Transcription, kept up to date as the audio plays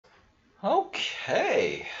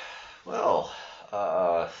Okay, well,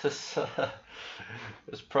 this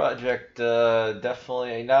this project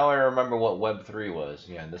definitely. Now I remember what Web3 was.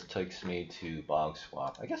 Yeah, and this takes me to Bog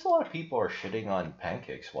Swap. I guess a lot of people are shitting on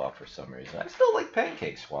Pancake Swap for some reason. I still like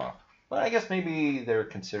Pancake Swap, but I guess maybe they're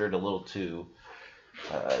considered a little too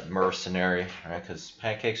mercenary, right? Because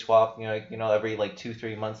Pancake Swap, every like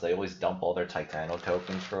 2-3 months they always dump all their Titano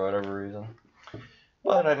tokens for whatever reason.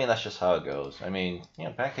 But I mean, that's just how it goes. I mean,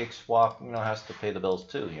 Pancake Swap, has to pay the bills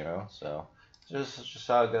too, So it's just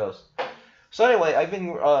how it goes. So anyway, I've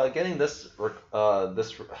been getting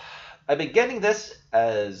I've been getting this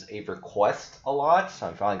as a request a lot. So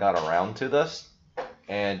I finally got around to this,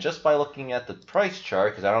 and just by looking at the price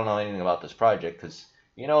chart, because I don't know anything about this project, because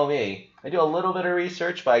you know me, I do a little bit of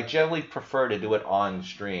research, but I generally prefer to do it on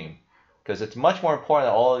stream, because it's much more important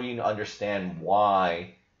that all of you understand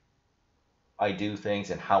why I do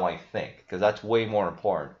things and how I think, because that's way more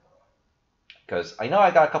important. Because I know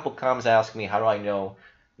I got a couple comments asking me how do I know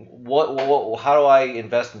how do I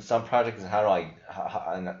invest in some projects and how do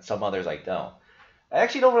and some others I don't. I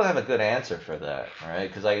actually don't really have a good answer for that, right?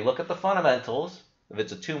 Because I look at the fundamentals. If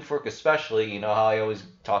it's a tomb fork especially, you know how I always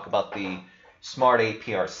talk about the smart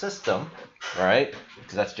APR system, right?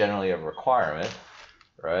 Because that's generally a requirement,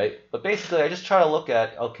 right? But basically, I just try to look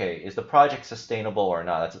at, okay, is the project sustainable or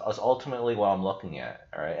not? That's ultimately what I'm looking at,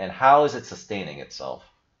 all right? And how is it sustaining itself,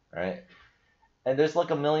 right? And there's like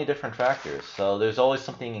a million different factors, so there's always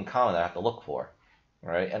something in common that I have to look for,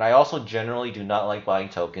 right? And I also generally do not like buying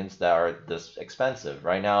tokens that are this expensive.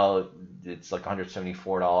 Right now, it's like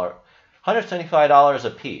 $175 a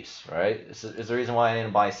piece, right? This is the reason why I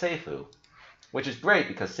didn't buy Safuu, which is great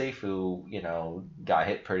because Safuu, got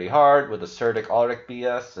hit pretty hard with the Certic Arctic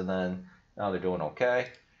BS, and then now they're doing okay,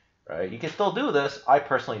 right? You can still do this. I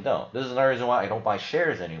personally don't. This is another reason why I don't buy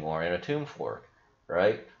shares anymore in a tomb fork,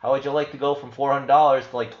 right? How would you like to go from $400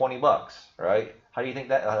 to like $20, right? How do you think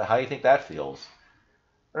that feels?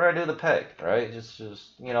 What do I do the peg, right? Just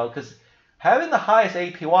because having the highest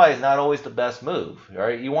APY is not always the best move,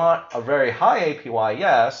 right? You want a very high APY,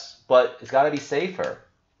 yes, but it's got to be safer,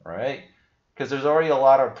 right? Because there's already a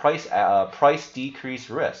lot of price decrease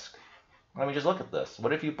risk. I mean, just look at this.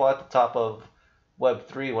 What if you bought the top of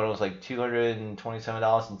Web3 when it was like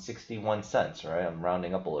 $227.61, right? I'm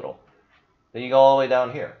rounding up a little. Then you go all the way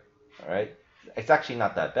down here, all right? It's actually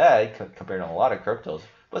not that bad compared to a lot of cryptos,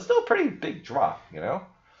 but still a pretty big drop.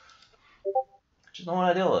 Just don't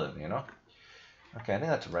want to deal with it. Okay, I think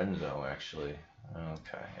that's Renzo, actually.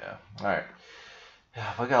 Okay, yeah. All right.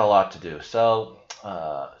 Yeah, we got a lot to do. So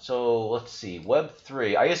let's see.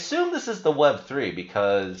 Web3. I assume this is the Web3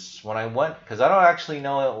 because because I don't actually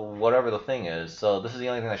know whatever the thing is. So this is the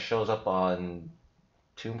only thing that shows up on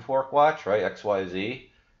Tomb Fork Watch, right? XYZ.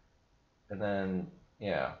 And then,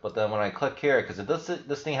 yeah. But then when I click here, because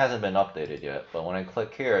this thing hasn't been updated yet, but when I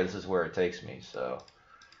click here, this is where it takes me. So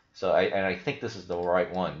I think this is the right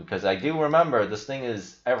one because I do remember this thing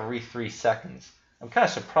is every 3 seconds. I'm kind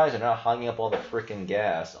of surprised they're not hanging up all the freaking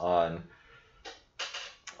gas on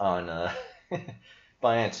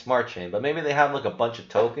Binance Smart Chain, but maybe they have like a bunch of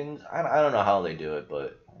tokens. I don't know how they do it,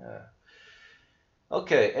 but yeah.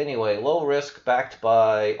 Okay, anyway, low risk backed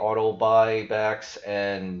by auto buybacks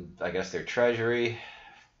and I guess their treasury.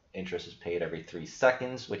 Interest is paid every 3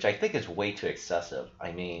 seconds, which I think is way too excessive.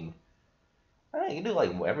 I mean, I don't know, you can do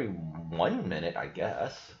like every 1 minute, I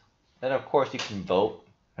guess. And of course, you can vote,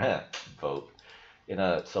 vote in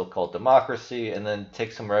a so-called democracy, and then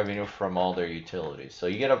take some revenue from all their utilities. So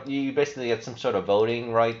you basically get some sort of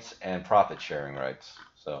voting rights and profit sharing rights.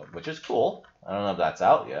 So which is cool. I don't know if that's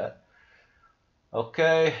out yet.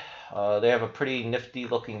 Okay, they have a pretty nifty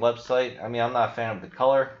looking website. I mean, I'm not a fan of the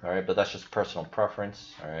color, all right, but that's just personal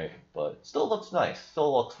preference, all right. But still looks nice.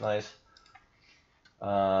 Still looks nice.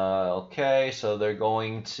 Okay, so they're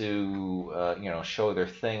going to, show their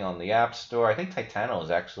thing on the App Store. I think Titano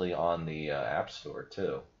is actually on the App Store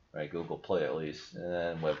too, right? Google Play at least. And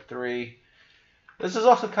then Web3. This is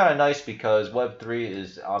also kind of nice because Web3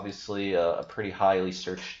 is obviously a pretty highly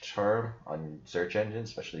searched term on search engines,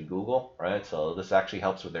 especially Google, right? So this actually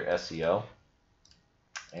helps with their SEO.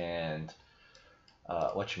 And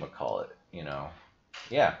whatchamacallit.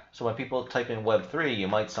 Yeah, so when people type in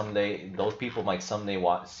Web3, those people might someday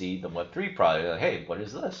want to see the Web3 product. Like, hey, what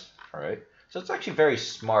is this? All right. So it's actually very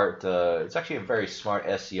smart. It's actually a very smart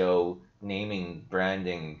SEO naming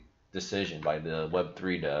branding decision by the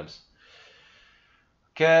Web3 devs.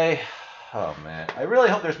 Okay. Oh man, I really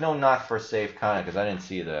hope there's no not for safe comment because I didn't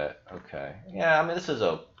see that. Okay. Yeah, I mean this is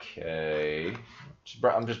okay.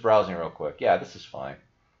 I'm just browsing real quick. Yeah, this is fine.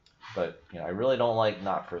 But I really don't like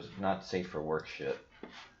not safe for work shit.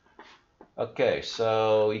 Okay,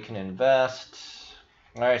 so you can invest.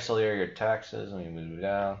 All right, so there are your taxes. Let me move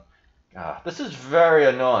down. This is very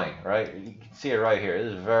annoying, right? You can see it right here.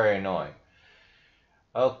 This is very annoying.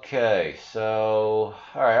 Okay, so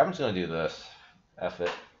all right, I'm just gonna do this. F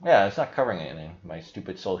it. Yeah, it's not covering anything. My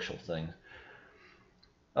stupid social things.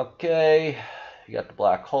 Okay, you got the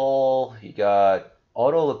black hole. You got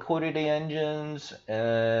auto liquidity engines,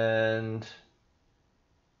 and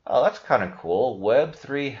oh, that's kind of cool.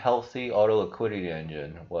 Web3 healthy auto liquidity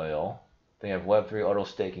engine. Well, they have Web3 auto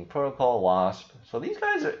staking protocol, WASP. So these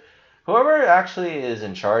guys are, whoever actually is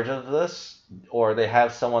in charge of this, or they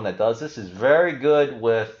have someone that does this, is very good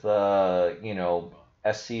with, you know,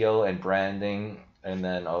 SEO and branding, and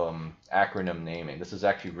then acronym naming. This is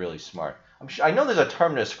actually really smart. I know there's a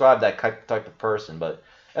term to describe that type of person, but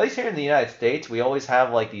at least here in the United States, we always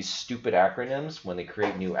have like these stupid acronyms when they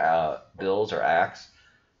create new bills or acts.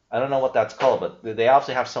 I don't know what that's called, but they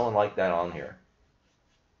obviously have someone like that on here.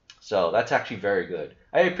 So that's actually very good.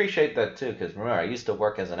 I appreciate that too, because remember, I used to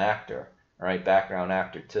work as an actor, right? Background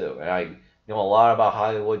actor too. And I know a lot about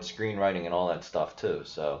Hollywood screenwriting and all that stuff too.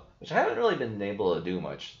 So, which I haven't really been able to do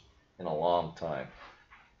much in a long time.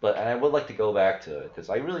 But I would like to go back to it, because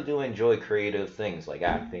I really do enjoy creative things like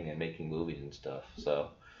acting and making movies and stuff. So,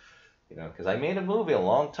 you know, because I made a movie a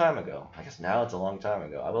long time ago. I guess now it's a long time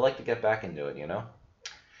ago. I would like to get back into it, you know?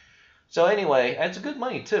 So anyway, it's a good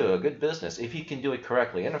money too, a good business if you can do it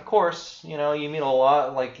correctly. And of course, you know, you meet a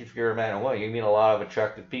lot, like if you're a man or woman, you meet a lot of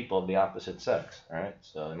attractive people of the opposite sex, right?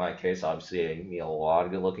 So in my case, obviously, I meet a lot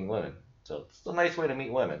of good-looking women. So it's a nice way to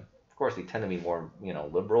meet women. Of course, they tend to be more, you know,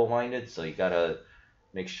 liberal-minded, so you gotta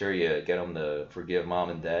make sure you get them to forgive mom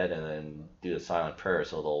and dad and then do the silent prayer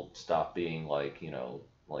so they'll stop being like, you know,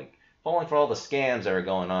 like falling for all the scams that are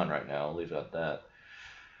going on right now. I'll leave it at that.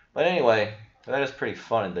 But anyway, that is pretty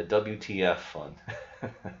fun, the WTF fun.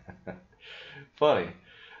 Funny.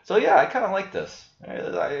 So yeah, I kind of like this.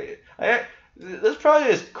 This probably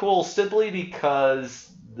is cool simply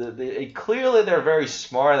because clearly they're very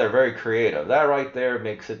smart, they're very creative. That right there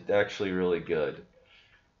makes it actually really good.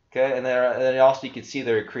 Okay, and then also you can see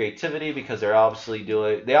their creativity because they're obviously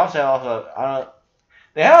doing. They also have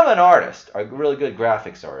they have an artist, a really good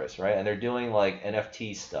graphics artist, right? And they're doing like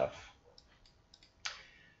NFT stuff.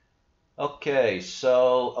 Okay,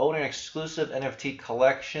 so own an exclusive NFT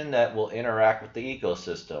collection that will interact with the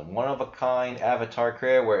ecosystem. One-of-a-kind avatar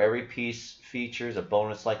creator where every piece features a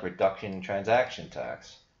bonus-like reduction in transaction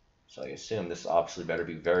tax. So I assume this obviously better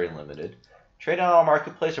be very limited. Trade it on our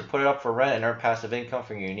marketplace or put it up for rent and earn passive income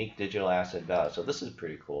from your unique digital asset value. So this is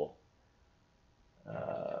pretty cool.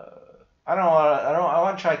 I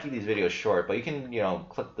want to try to keep these videos short, but you can, you know,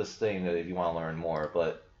 click this thing if you want to learn more.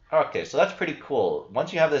 But okay, so that's pretty cool.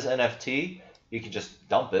 Once you have this NFT, you can just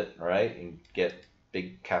dump it, right, and get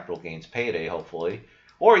big capital gains payday, hopefully.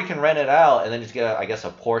 Or you can rent it out and then just get, I guess,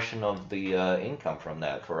 a portion of the income from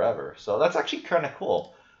that forever. So that's actually kind of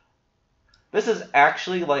cool. This is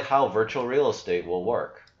actually like how virtual real estate will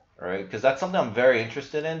work, right? Because that's something I'm very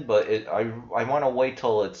interested in, but I want to wait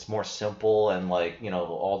till it's more simple and like, you know,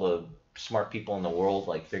 all the smart people in the world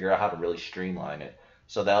like figure out how to really streamline it.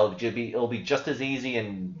 So it'll be just as easy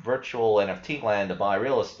in virtual NFT land to buy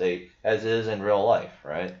real estate as it is in real life,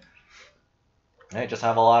 right? Right, just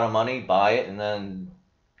have a lot of money, buy it, and then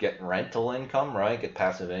get rental income, right? Get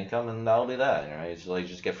passive income, and that'll be that, right? So you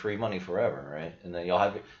just get free money forever, right? And then you'll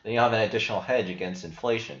have an additional hedge against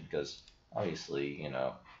inflation because obviously, you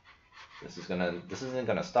know, this isn't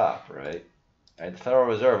gonna stop, right? Right? The Federal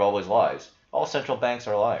Reserve always lies. All central banks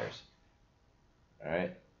are liars. All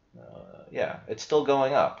right. Yeah, it's still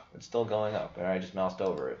going up. It's still going up. All right, I just moused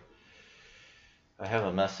over it. I have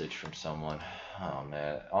a message from someone. Oh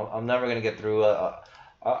man, I'm never gonna get through.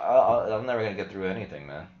 I'm never gonna get through anything,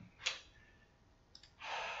 man.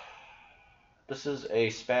 This is a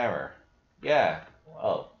spammer. Yeah.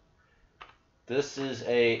 Oh. This is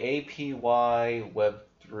a APY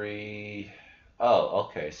Web3. Oh,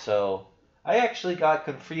 okay. So I actually got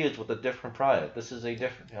confused with a different product. This is a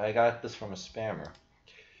different. I got this from a spammer.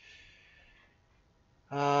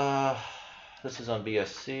 This is on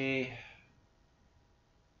BSC.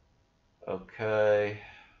 Okay.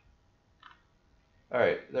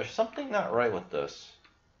 Alright, there's something not right with this.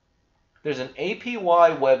 There's an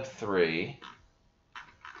APY Web3.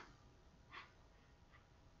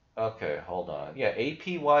 Okay, hold on. Yeah,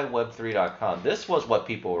 APYWeb3.com. This was what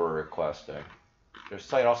people were requesting. Their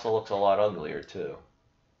site also looks a lot uglier, too.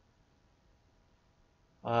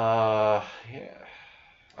 Yeah.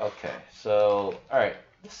 Okay, so, alright.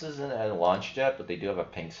 This isn't a launch yet, but they do have a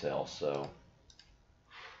pink sale, so.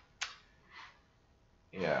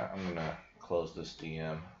 Yeah, I'm gonna close this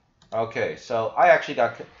DM. Okay, so I actually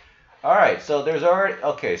got. All right, so there's already.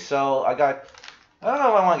 Okay, so I got. I don't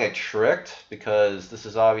know if I want to get tricked because this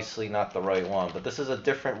is obviously not the right one, but this is a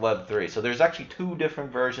different Web3. So there's actually two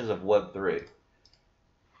different versions of Web3.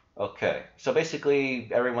 Okay, so basically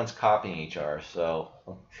everyone's copying each other. So,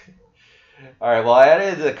 all right. Well, I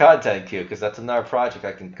added the content queue because that's another project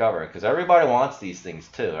I can cover. Because everybody wants these things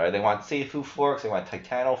too, right? They want Safuu forks, they want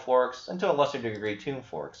Titano forks, and to a lesser degree, Tune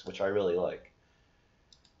forks, which I really like.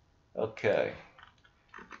 Okay.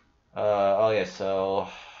 Oh yeah. So,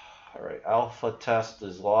 all right. Alpha test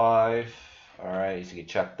is live. All right. So you can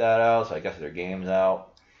check that out. So I guess their game's out.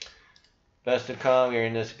 Best to come, you're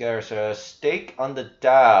in this together. So stake on the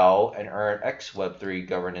DAO and earn X Web3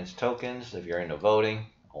 governance tokens if you're into voting.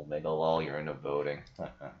 Omega lol, you're into voting.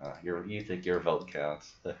 You think your vote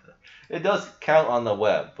counts. It does count on the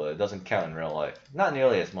web, but it doesn't count in real life. Not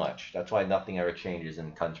nearly as much. That's why nothing ever changes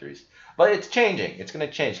in countries. But it's changing. It's going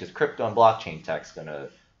to change because crypto and blockchain tech's going to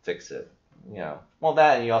fix it. You know, well,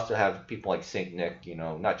 that, and you also have people like Saint Nick, you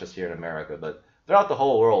know, not just here in America, but throughout the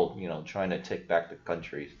whole world, you know, trying to take back the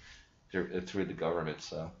countries through the government.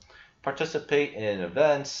 So participate in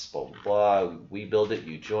events, blah blah blah. We build it,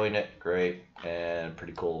 you join it, great, and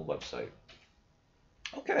pretty cool website.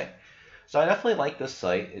 Okay, so I definitely like this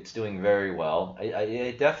site. It's doing very well.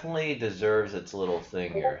 It definitely deserves its little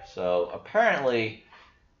thing here. So apparently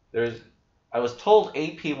there's, I was told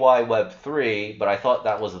APY Web3, but I thought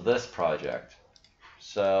that was this project.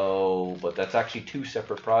 So, but that's actually two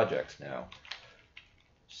separate projects now.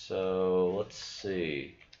 So let's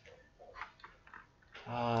see.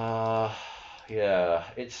 Yeah,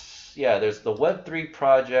 there's the Web3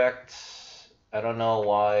 project. I don't know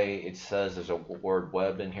why it says there's a word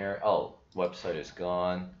web in here. Oh, website is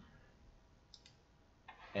gone.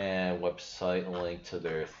 And website link to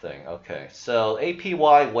their thing. Okay, so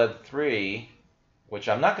APY Web3, which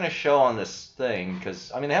I'm not going to show on this thing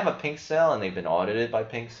because, I mean, they have a pink sale and they've been audited by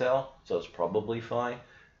pink sale, so it's probably fine.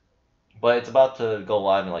 But it's about to go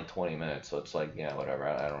live in like 20 minutes, so it's like, yeah, whatever.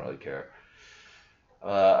 I don't really care.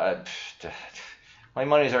 My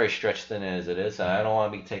money's already stretched thin as it is, and I don't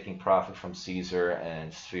want to be taking profit from Caesar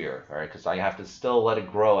and Sphere, all right? Because I have to still let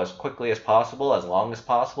it grow as quickly as possible, as long as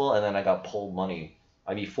possible, and then I got pulled money.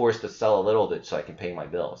 I'd be forced to sell a little bit so I can pay my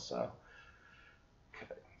bills. So,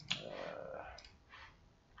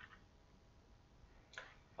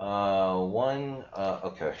 okay.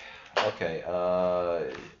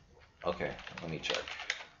 Okay. Let me check.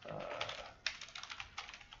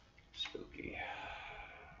 Spooky.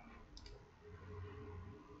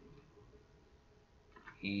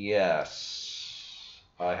 Yes,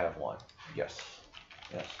 I have one. Yes.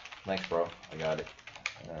 Thanks, bro. I got it.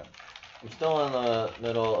 I'm still in the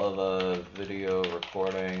middle of a video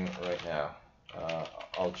recording right now.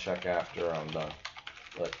 I'll check after I'm done.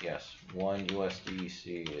 But yes, one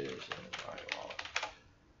USDC is in my wallet.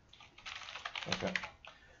 Okay.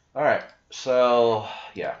 All right. So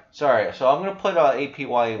yeah, sorry. So I'm gonna put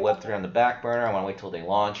APY Web3 on the back burner. I want to wait till they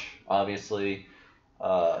launch. Obviously.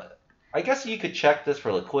 I guess you could check this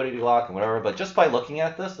for liquidity lock and whatever, but just by looking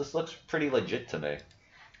at this looks pretty legit to me.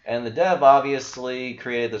 And the dev obviously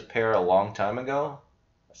created this pair a long time ago,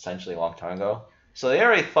 essentially a long time ago. So they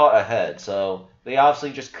already thought ahead. So they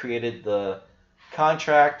obviously just created the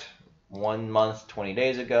contract 1 month, 20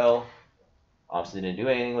 days ago. Obviously didn't do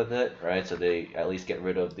anything with it, right? So they at least get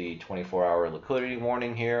rid of the 24-hour liquidity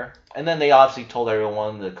warning here. And then they obviously told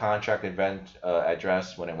everyone the contract event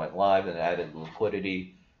address when it went live and added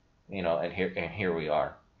liquidity. You know, and here we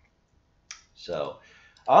are. So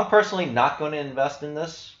I'm personally not going to invest in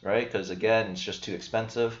this, right? Because again, it's just too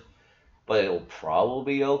expensive. But it'll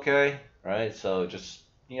probably be okay, right? So just,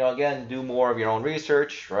 you know, again, do more of your own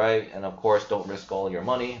research, right? And of course, don't risk all your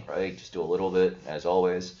money, right? Just do a little bit, as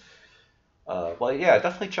always. But yeah,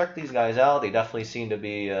 definitely check these guys out. They definitely seem to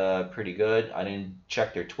be pretty good. I didn't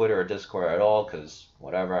check their Twitter or Discord at all because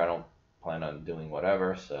whatever, I don't plan on doing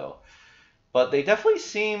whatever. So. But they definitely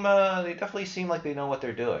seem like they know what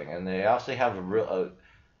they're doing, and they actually have a real.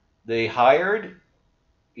 They hired,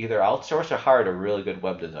 either outsourced or hired a really good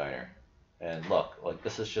web designer. And look, like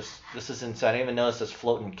this is insane. I didn't even notice this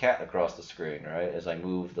floating cat across the screen, right? As I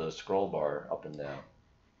move the scroll bar up and down.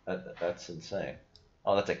 That's insane.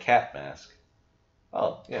 Oh, that's a cat mask.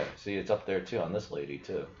 Oh yeah, see it's up there too on this lady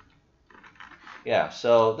too. Yeah,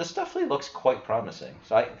 so this definitely looks quite promising.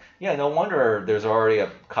 So no wonder there's already a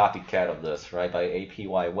copycat of this, right, by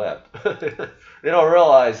APY Web. They don't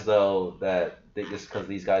realize though that just because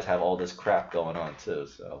these guys have all this crap going on too.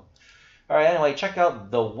 So, all right. Anyway, check out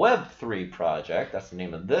the Web3 project. That's the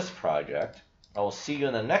name of this project. I will see you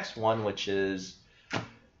in the next one, which is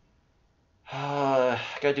I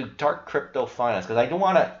gotta do dark crypto finance because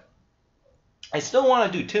I still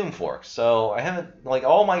want to do tomb forks. So I haven't, like,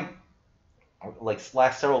 all my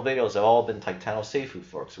last several videos have all been Titano Safuu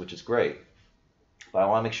forks, which is great. But I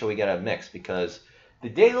want to make sure we get a mix because the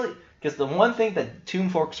one thing that tomb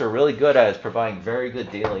forks are really good at is providing very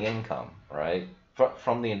good daily income, right?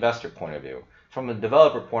 From the investor point of view. From the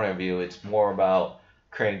developer point of view, it's more about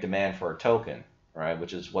creating demand for a token, right?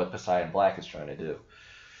 Which is what Poseidon Black is trying to do.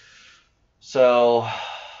 So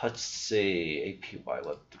let's see, APY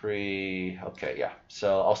Web3. Okay, yeah.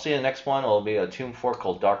 So I'll see you in the next one. It'll be a tomb fork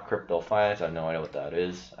called Dark Crypto Finance. I have no idea what that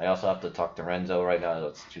is. I also have to talk to Renzo right now.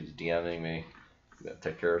 That's who's DMing me. We gotta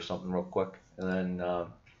take care of something real quick, and then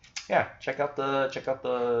yeah, check out this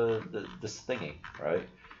thingy, right?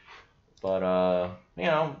 But you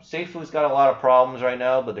know, Safuu's got a lot of problems right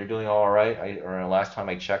now, but they're doing all right. Or last time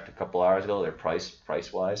I checked a couple hours ago, they're price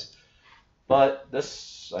wise. But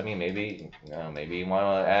this, I mean, maybe maybe you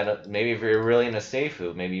want to maybe if you're really into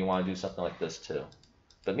Safuu, maybe you want to do something like this too.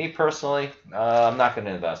 But me personally, I'm not going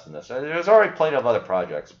to invest in this. There's already plenty of other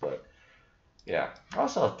projects, but yeah.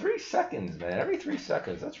 Also, 3 seconds, man. Every 3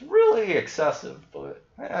 seconds. That's really excessive, but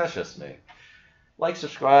that's just me. Like,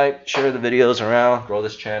 subscribe, share the videos around, grow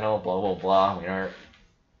this channel, blah, blah, blah.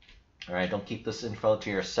 Alright, don't keep this info to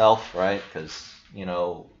yourself, right? Because, you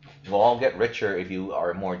know, we'll all get richer if you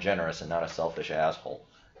are more generous and not a selfish asshole,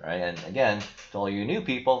 right? And again, to all you new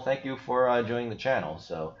people, thank you for joining the channel.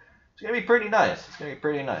 So, it's going to be pretty nice. It's going to be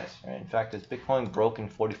pretty nice, right? In fact, has Bitcoin broken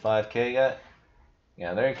 45K yet?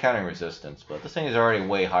 Yeah, they're encountering resistance, but this thing is already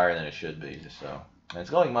way higher than it should be, so, and it's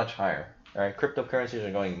going much higher. All right, cryptocurrencies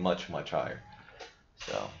are going much, much higher.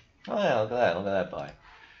 So, oh yeah, look at that buy.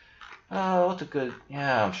 Oh, what's a good,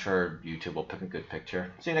 yeah, I'm sure YouTube will pick a good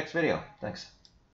picture. See you next video. Thanks.